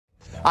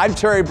I'm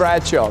Terry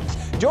Bradshaw.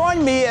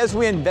 Join me as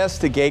we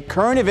investigate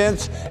current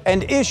events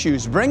and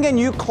issues, bringing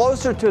you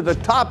closer to the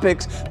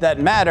topics that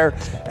matter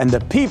and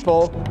the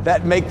people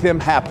that make them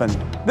happen.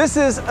 This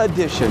is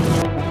Edition.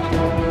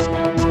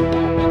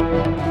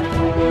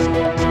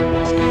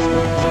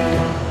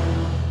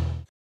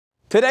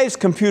 Today's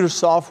computer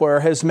software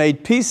has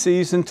made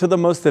PCs into the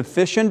most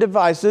efficient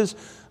devices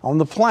on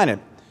the planet.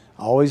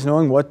 Always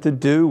knowing what to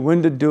do,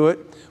 when to do it,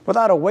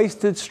 without a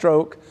wasted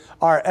stroke,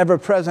 our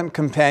ever-present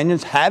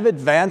companions have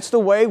advanced the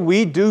way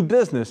we do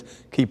business,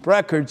 keep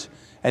records,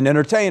 and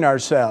entertain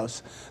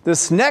ourselves.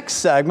 This next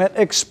segment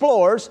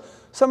explores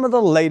some of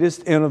the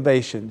latest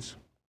innovations.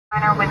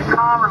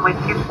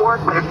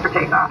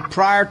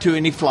 Prior to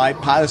any flight,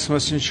 pilots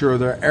must ensure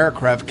their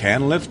aircraft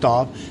can lift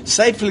off,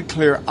 safely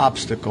clear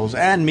obstacles,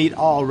 and meet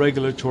all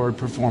regulatory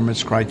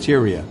performance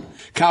criteria.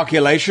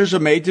 Calculations are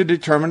made to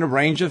determine a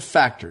range of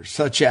factors,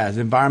 such as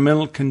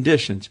environmental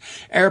conditions,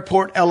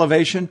 airport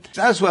elevation,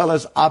 as well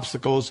as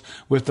obstacles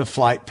with the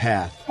flight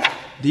path.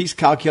 These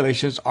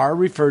calculations are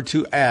referred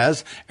to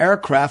as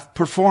aircraft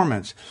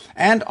performance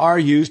and are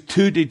used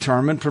to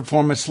determine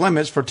performance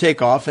limits for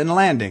takeoff and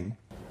landing.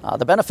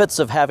 The benefits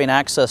of having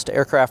access to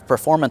aircraft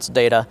performance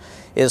data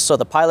is so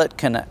the pilot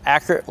can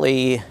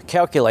accurately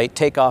calculate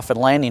takeoff and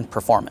landing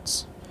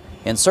performance.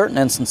 In certain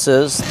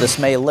instances, this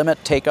may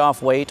limit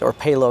takeoff weight or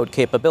payload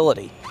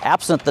capability.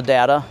 Absent the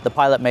data, the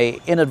pilot may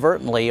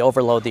inadvertently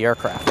overload the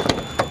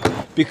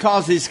aircraft.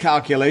 Because these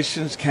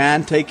calculations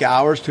can take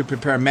hours to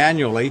prepare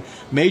manually,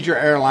 major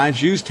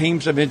airlines use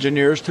teams of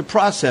engineers to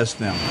process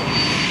them.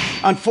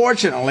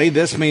 Unfortunately,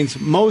 this means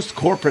most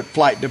corporate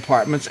flight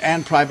departments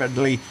and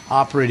privately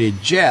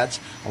operated jets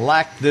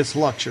lack this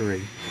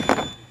luxury.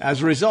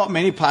 As a result,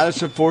 many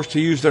pilots are forced to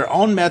use their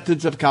own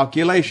methods of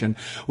calculation,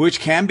 which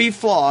can be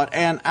flawed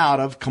and out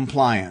of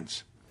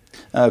compliance.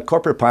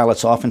 Corporate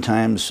pilots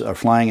oftentimes are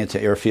flying into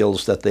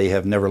airfields that they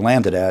have never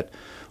landed at,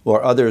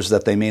 or others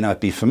that they may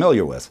not be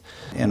familiar with.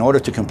 In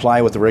order to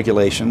comply with the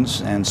regulations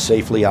and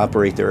safely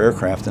operate their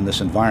aircraft in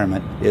this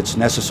environment, it's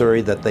necessary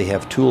that they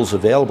have tools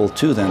available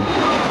to them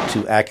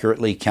to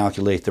accurately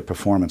calculate the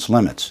performance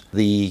limits.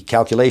 The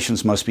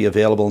calculations must be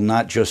available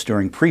not just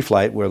during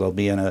pre-flight, where they'll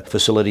be in a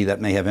facility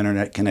that may have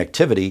internet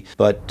connectivity,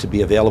 but to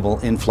be available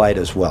in flight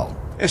as well.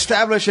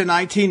 Established in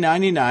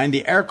 1999,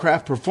 the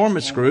Aircraft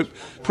Performance Group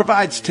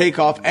provides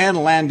takeoff and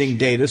landing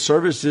data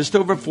services to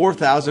over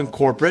 4,000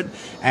 corporate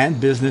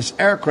and business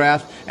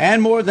aircraft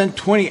and more than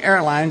 20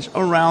 airlines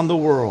around the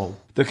world.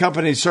 The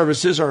company's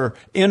services are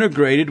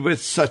integrated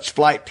with such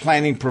flight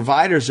planning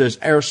providers as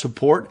Air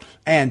Support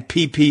and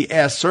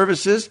PPS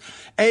Services,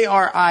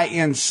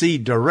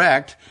 ARINC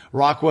Direct,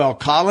 Rockwell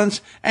Collins,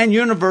 and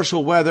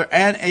Universal Weather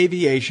and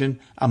Aviation,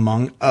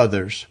 among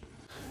others.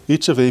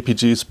 Each of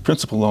APG's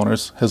principal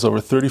owners has over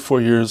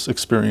 34 years'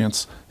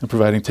 experience in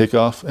providing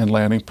takeoff and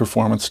landing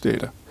performance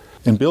data.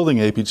 In building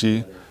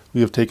APG,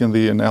 we have taken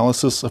the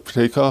analysis of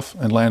takeoff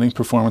and landing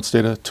performance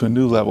data to a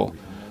new level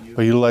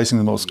by utilizing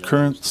the most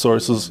current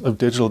sources of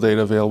digital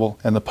data available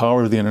and the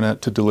power of the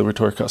internet to deliver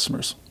to our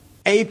customers.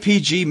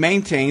 APG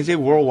maintains a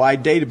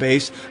worldwide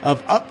database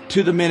of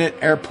up-to-the-minute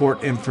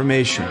airport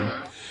information.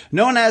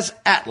 Known as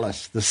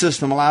Atlas, the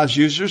system allows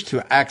users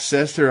to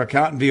access their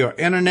account via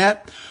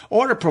internet,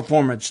 order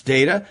performance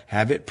data,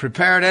 have it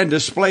prepared and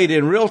displayed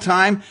in real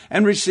time,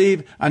 and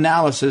receive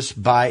analysis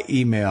by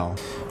email.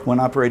 When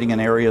operating in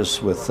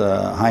areas with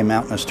high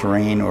mountainous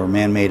terrain or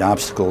man-made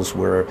obstacles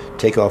where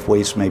takeoff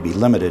weights may be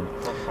limited,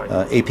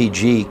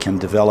 APG can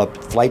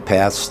develop flight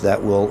paths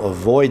that will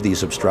avoid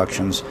these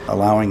obstructions,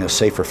 allowing a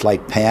safer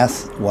flight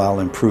path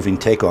while improving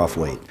takeoff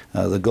weight.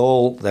 The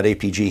goal that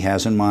APG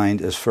has in mind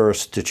is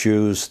first to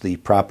choose the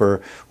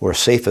proper or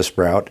safest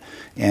route,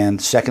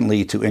 and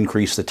secondly to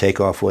increase the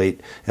takeoff weight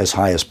as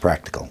high as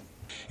practical.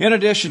 In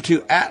addition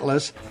to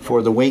Atlas,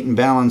 for the weight and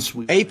balance,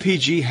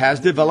 APG has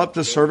developed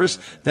a service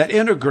that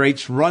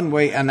integrates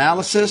runway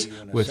analysis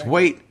with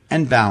weight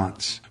and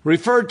balance.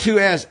 Referred to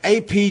as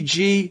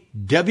APG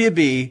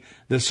WB,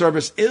 the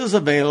service is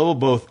available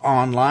both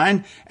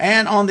online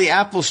and on the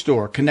Apple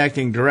Store,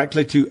 connecting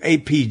directly to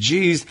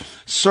APG's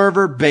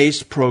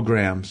server-based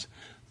programs.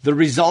 The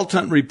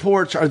resultant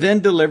reports are then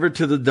delivered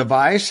to the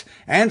device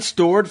and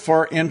stored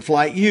for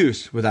in-flight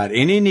use without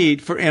any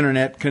need for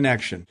internet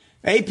connection.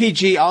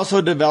 APG also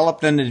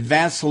developed an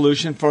advanced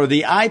solution for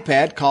the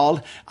iPad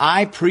called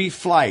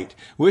iPre-Flight,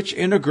 which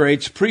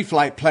integrates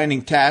pre-flight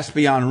planning tasks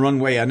beyond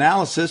runway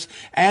analysis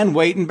and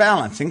weight and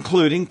balance,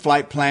 including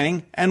flight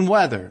planning and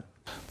weather.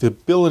 The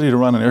ability to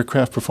run an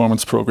aircraft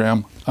performance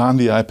program on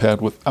the iPad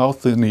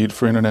without the need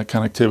for internet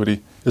connectivity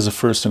is a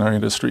first in our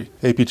industry.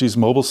 APG's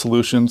mobile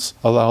solutions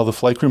allow the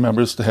flight crew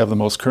members to have the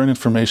most current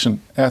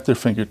information at their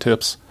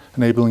fingertips,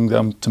 enabling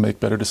them to make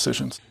better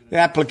decisions. The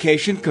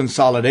application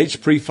consolidates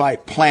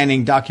pre-flight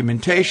planning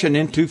documentation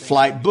into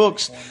flight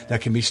books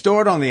that can be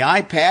stored on the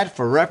iPad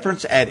for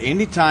reference at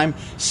any time,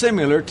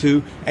 similar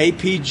to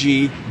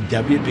APG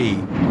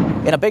WB.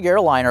 In a big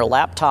airliner,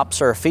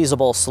 laptops are a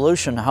feasible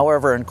solution.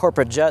 However, in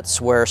corporate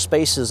jets where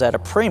space is at a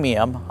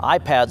premium,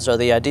 iPads are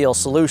the ideal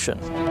solution.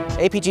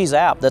 APG's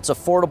app, that's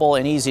affordable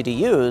and easy to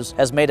use,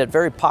 has made it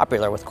very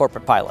popular with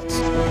corporate pilots.